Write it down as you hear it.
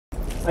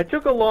I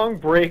took a long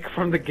break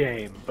from the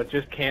game, but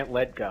just can't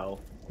let go.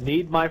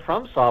 Need my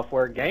From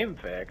Software game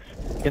fix.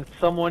 Can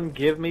someone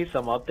give me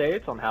some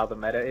updates on how the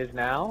meta is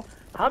now?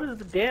 How does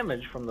the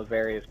damage from the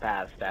various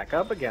paths stack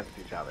up against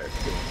each other?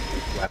 Do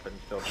these weapons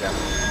still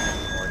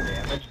generate more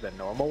damage than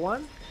normal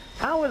ones?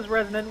 How is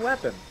Resonant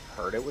Weapon?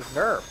 Heard it was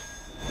nerfed.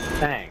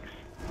 Thanks.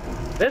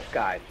 This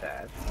guy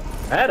says,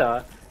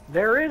 meta?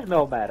 There is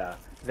no meta.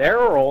 There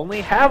are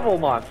only Havel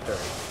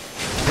monsters.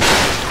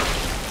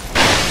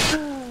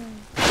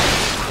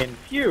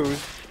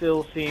 Infused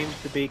still seems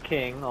to be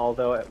king,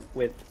 although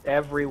with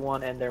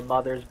everyone and their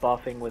mothers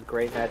buffing with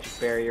Great Magic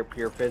Barrier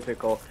Pure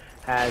Physical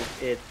has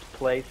its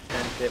place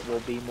since it will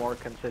be more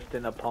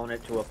consistent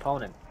opponent to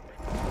opponent.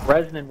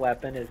 Resonant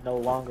Weapon is no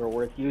longer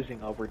worth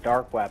using over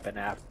Dark Weapon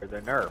after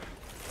the nerf.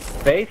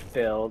 Faith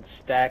builds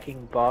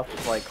stacking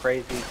buffs like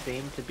crazy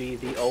seem to be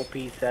the OP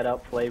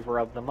setup flavor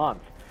of the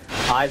month.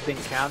 I've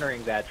been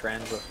countering that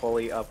trend with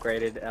fully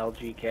upgraded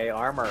LGK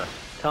armor.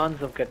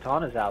 Tons of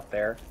katanas out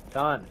there.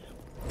 Tons.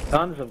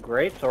 Tons of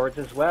great swords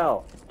as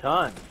well.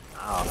 Tons.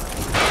 Oh.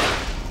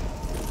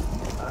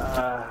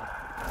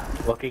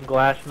 Looking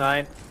Glass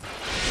Knight.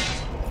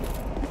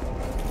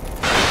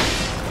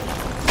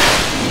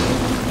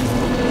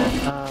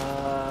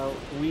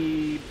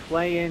 We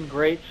play in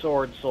Great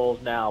Sword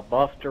Souls now.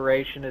 Buff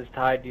duration is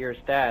tied to your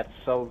stats,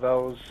 so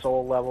those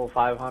Soul level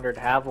 500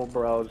 Havel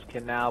bros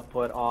can now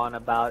put on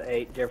about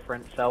 8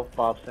 different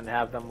self-buffs and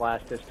have them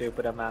last a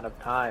stupid amount of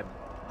time.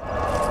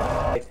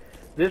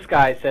 This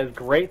guy says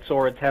great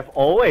swords have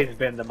always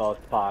been the most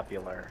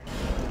popular.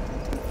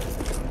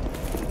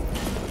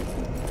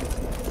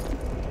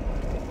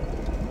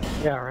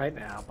 Yeah, right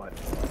now, but...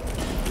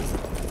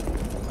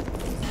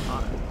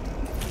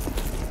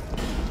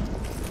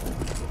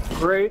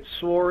 Great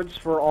swords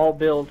for all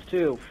builds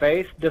too.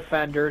 Faith,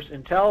 Defenders,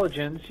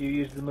 Intelligence, you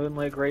use the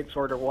Moonlit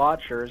Greatsword or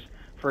Watchers.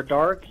 For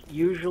Dark,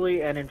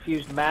 usually an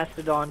infused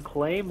Mastodon,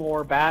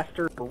 Claymore,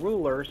 Bastard, or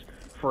Rulers.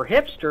 For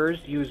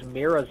Hipsters, use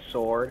Mira's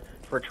Sword.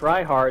 For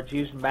Tryhards,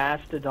 use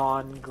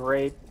Mastodon,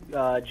 Great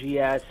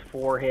GS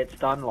 4-hit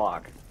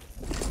Stunlock.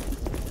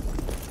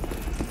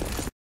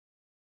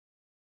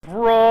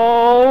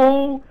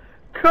 Bro!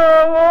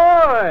 Come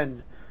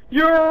on!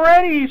 You're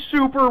already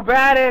super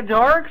bad at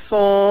Dark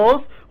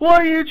Souls!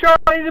 What are you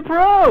trying to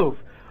prove?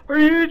 Are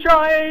you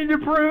trying to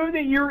prove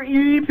that your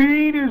EP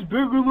is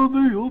bigger than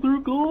the other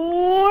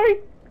guy?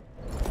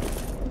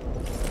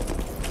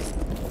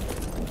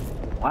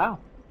 Wow.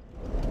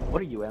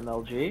 What are you,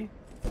 MLG?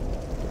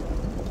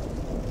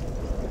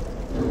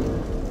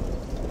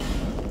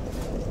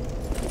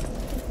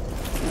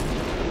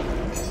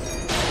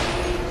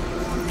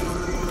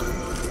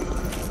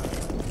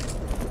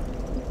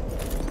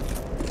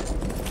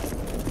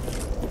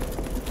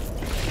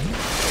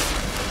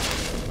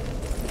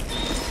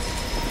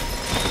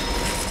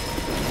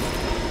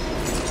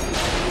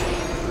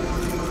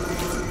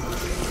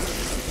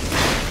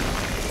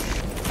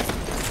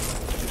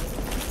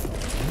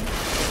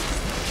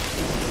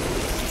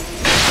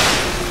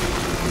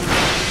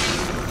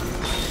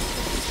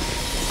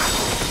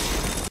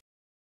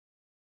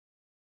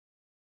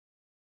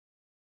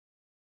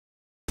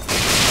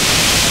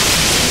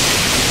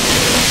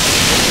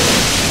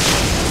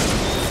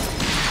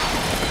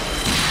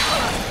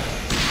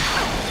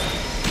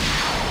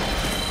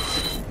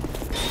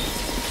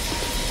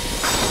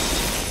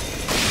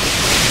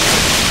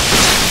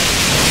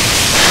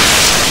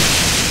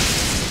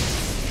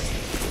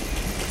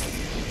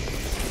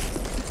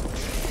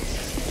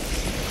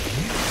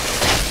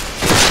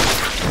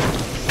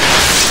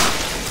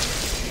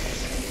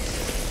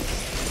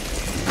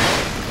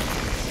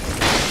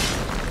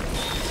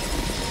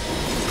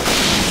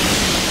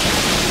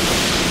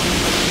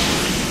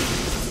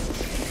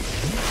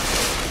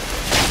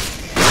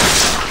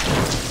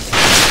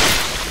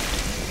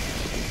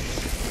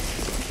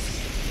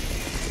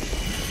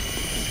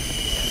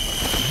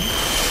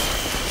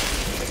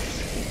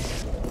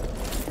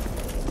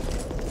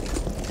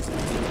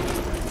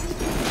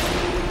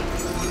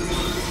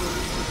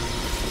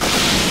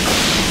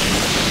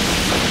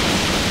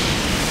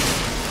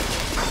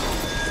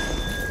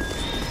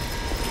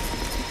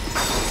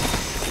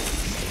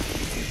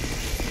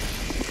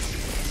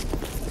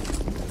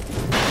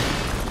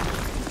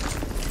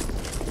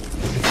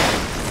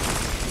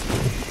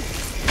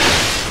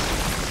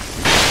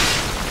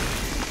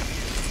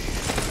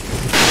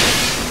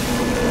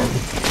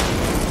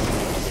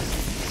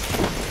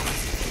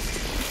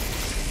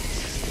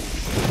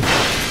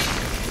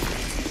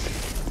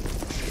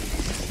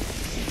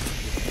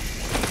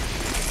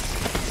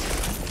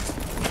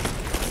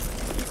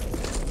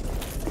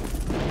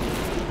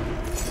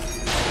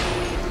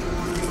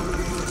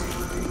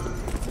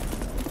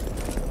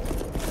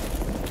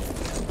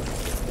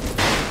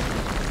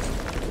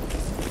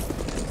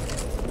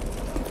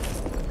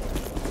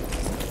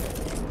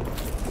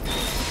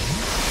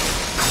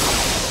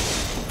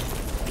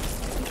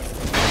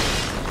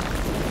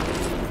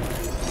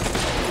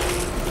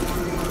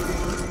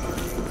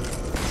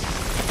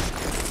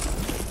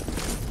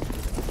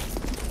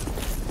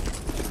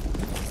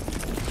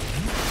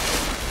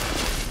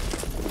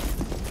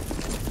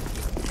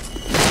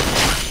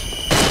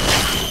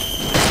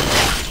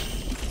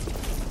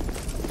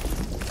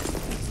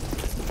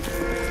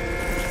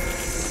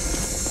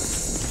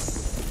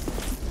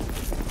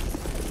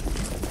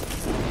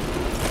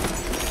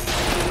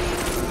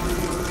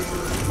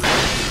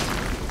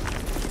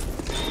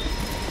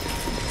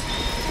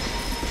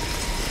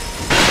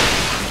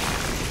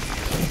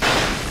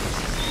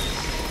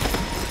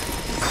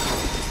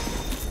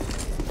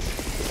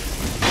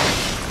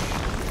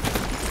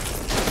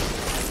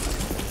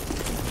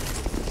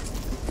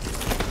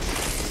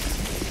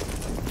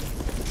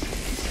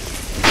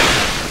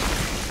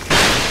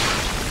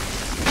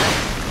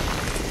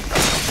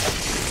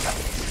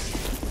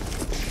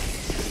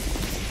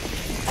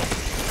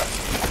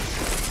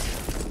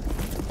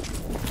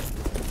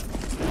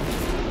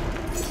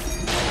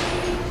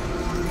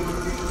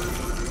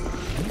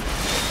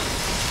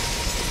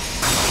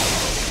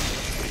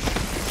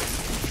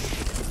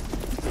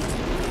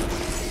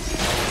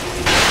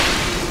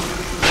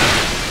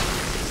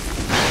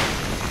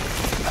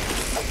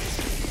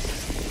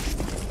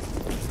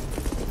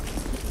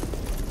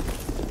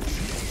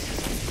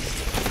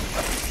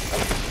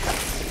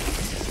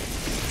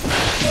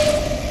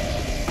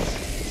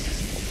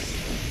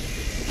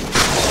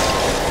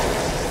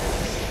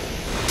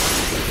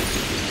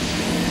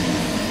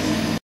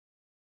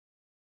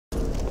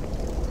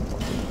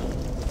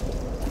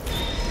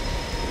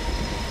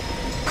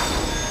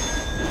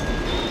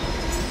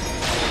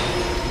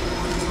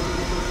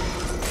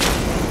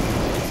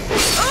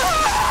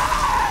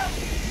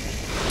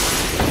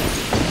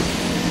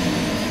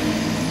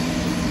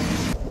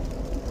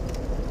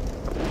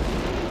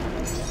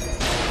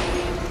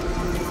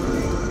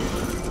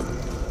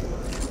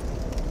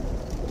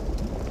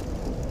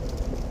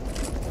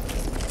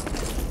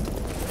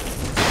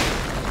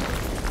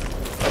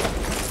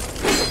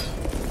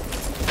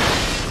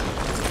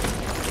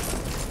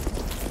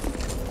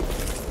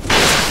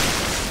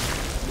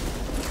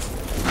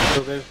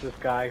 there's this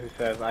guy who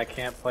says, I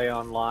can't play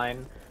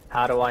online.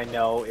 How do I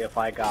know if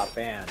I got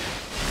banned?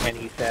 And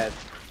he says,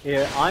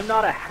 yeah, I'm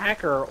not a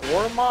hacker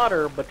or a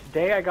modder, but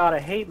today I got a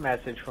hate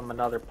message from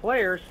another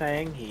player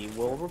saying he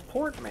will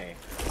report me.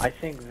 I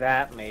think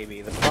that may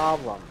be the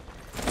problem.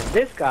 And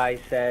this guy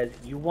says,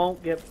 you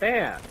won't get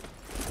banned.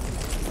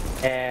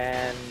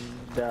 And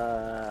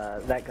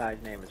that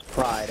guy's name is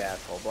Pride,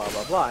 asshole, blah,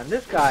 blah, blah. And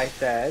this guy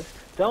says,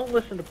 don't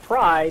listen to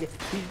Pride.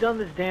 He's done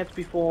this dance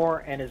before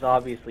and is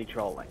obviously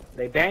trolling.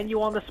 They ban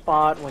you on the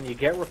spot when you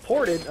get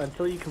reported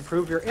until you can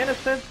prove your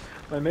innocence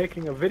by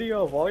making a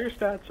video of all your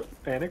stats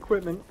and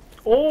equipment,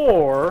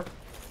 or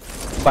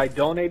by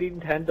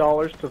donating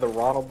 $10 to the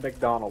Ronald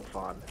McDonald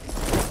Fund.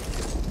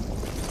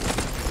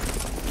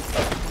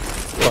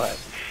 But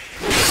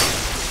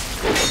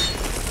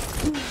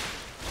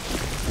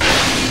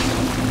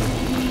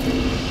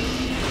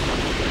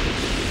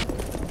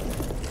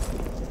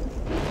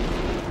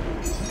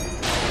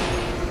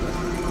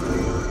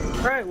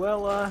alright,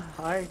 well,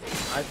 I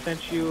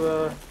sent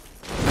you,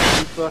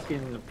 two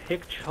fucking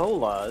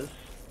piccholas.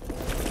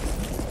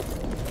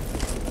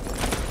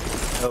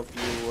 Hope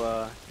you,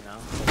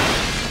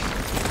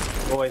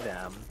 enjoy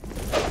them.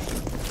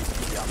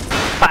 You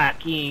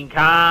fucking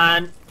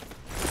cunt!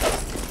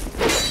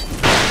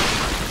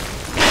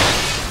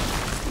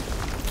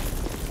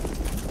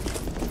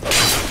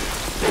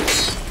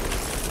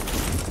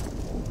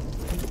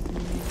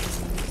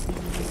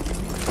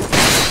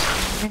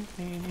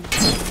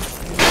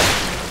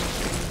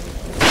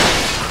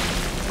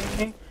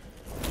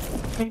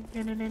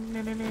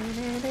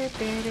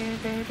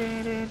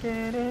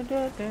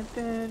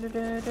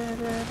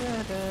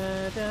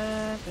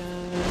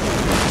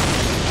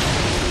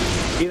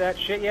 See that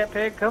shit yet,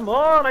 pig? Come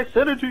on, I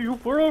sent it to you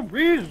for a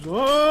reason! You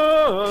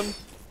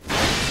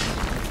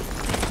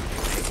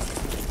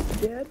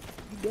dead?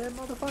 You dead,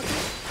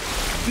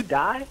 motherfucker? You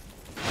die?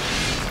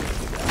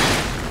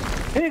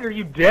 Pig, are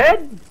you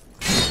dead?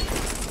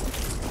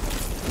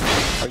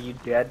 Are you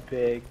dead,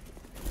 pig?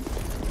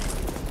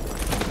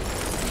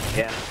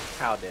 Yeah,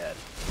 how dead?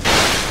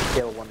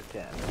 Scale of 1 to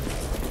 10.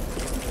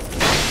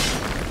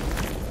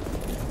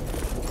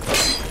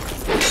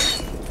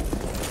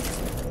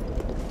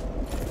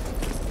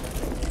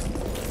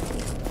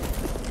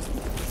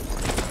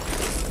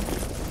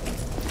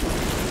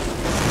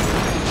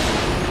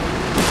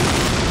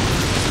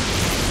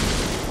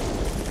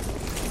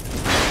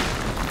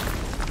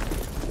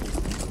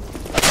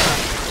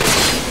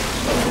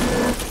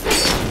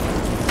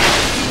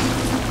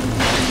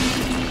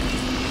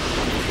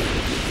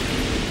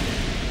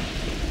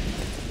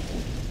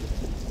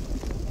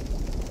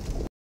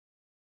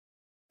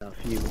 A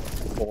few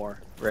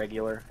more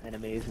regular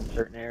enemies in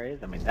certain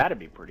areas. I mean, that'd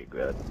be pretty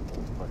good.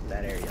 But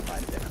that area might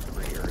have been a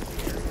pretty early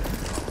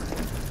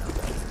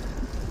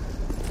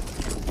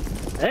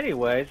area.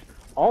 Anyways,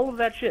 all of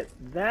that shit.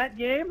 That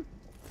game,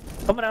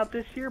 coming out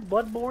this year,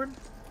 Bloodborne,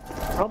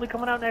 probably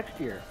coming out next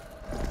year.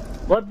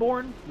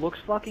 Bloodborne looks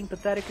fucking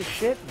pathetic as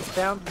shit, and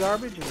sounds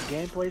garbage, and the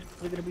gameplay's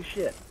probably gonna be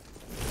shit.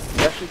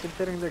 Especially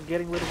considering they're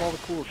getting rid of all the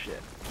cool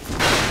shit.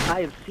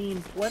 I have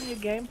seen plenty of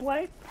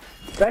gameplay,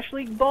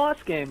 especially boss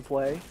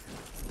gameplay,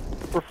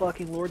 for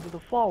fucking Lords of the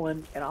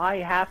Fallen, and I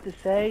have to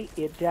say,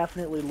 it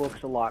definitely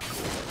looks a lot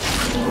cooler.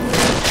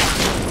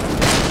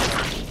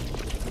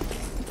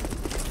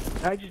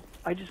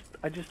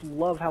 I just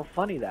love how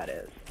funny that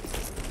is.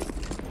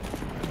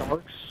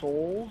 Dark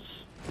Souls,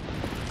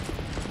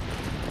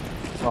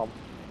 well,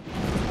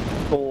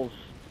 Souls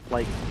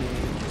like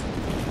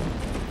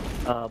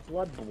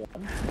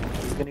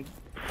Bloodborne is gonna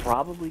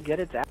probably get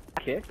its ass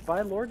kicked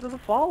by Lords of the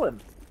Fallen.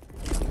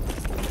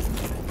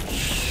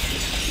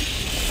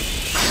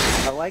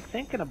 I like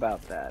thinking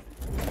about that.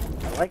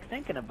 I like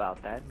thinking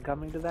about that and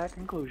coming to that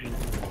conclusion.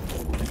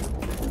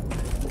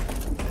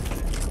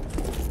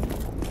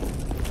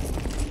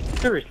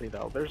 Seriously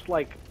though, there's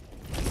like,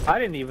 I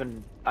didn't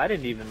even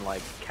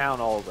like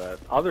count all the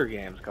other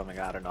games coming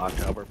out in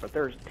October, but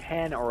there's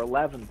 10 or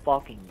 11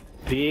 fucking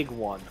big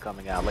ones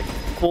coming out, like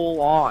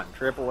full on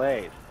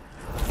AAAs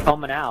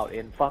coming out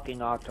in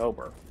fucking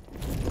October.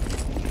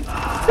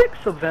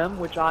 6 of them,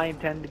 which I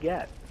intend to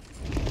get.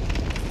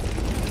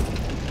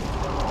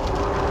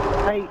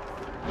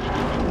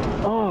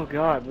 Oh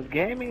god, with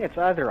gaming it's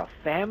either a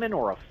famine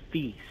or a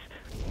feast.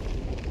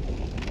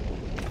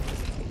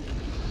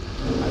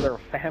 Either a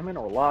famine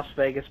or Las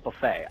Vegas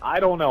buffet. I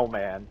don't know,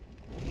 man.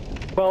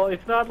 Well,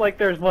 it's not like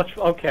there's much...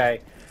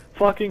 Okay.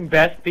 Fucking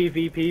best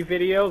PvP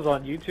videos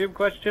on YouTube,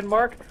 question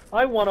mark?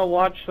 I want to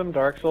watch some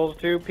Dark Souls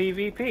 2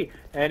 PvP.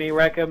 Any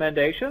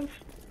recommendations?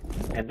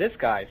 And this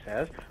guy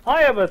says,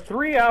 I have a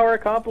 3-hour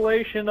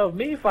compilation of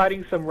me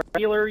fighting some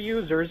regular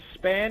users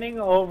spanning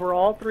over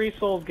all 3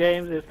 Souls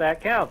games, if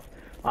that counts.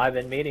 I've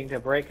been meaning to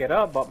break it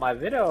up, but my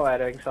video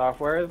editing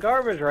software is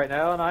garbage right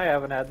now and I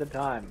haven't had the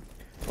time.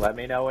 Let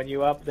me know when you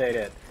update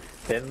it.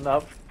 Been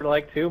up for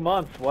like 2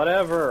 months,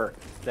 whatever.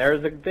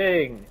 There's a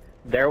thing.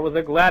 There was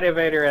a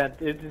gladiator and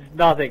it's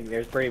nothing.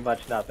 There's pretty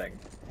much nothing.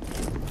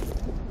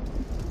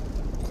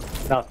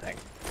 Nothing.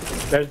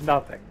 There's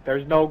nothing.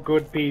 There's no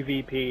good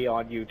PvP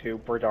on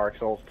YouTube for Dark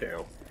Souls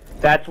 2.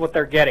 That's what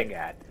they're getting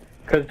at.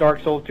 Because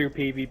Dark Souls 2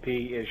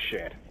 PvP is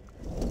shit.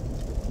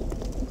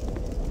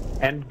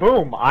 And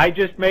boom, I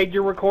just made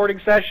your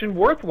recording session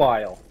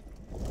worthwhile.